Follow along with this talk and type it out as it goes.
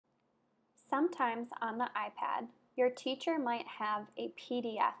Sometimes on the iPad, your teacher might have a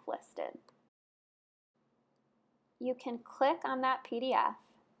PDF listed. You can click on that PDF,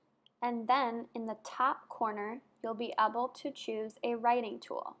 and then in the top corner, you'll be able to choose a writing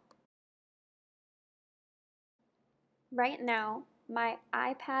tool. Right now, my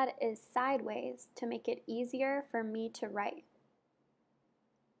iPad is sideways to make it easier for me to write.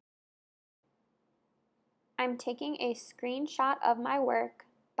 I'm taking a screenshot of my work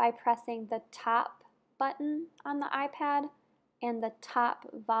by pressing the top button on the iPad and the top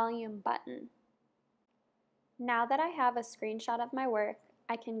volume button. Now that I have a screenshot of my work,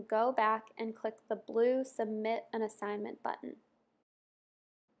 I can go back and click the blue Submit an Assignment button.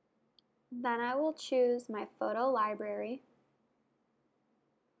 Then I will choose my photo library.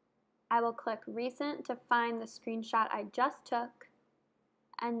 I will click Recent to find the screenshot I just took,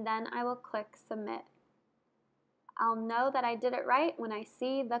 and then I will click Submit. I'll know that I did it right when I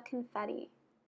see the confetti.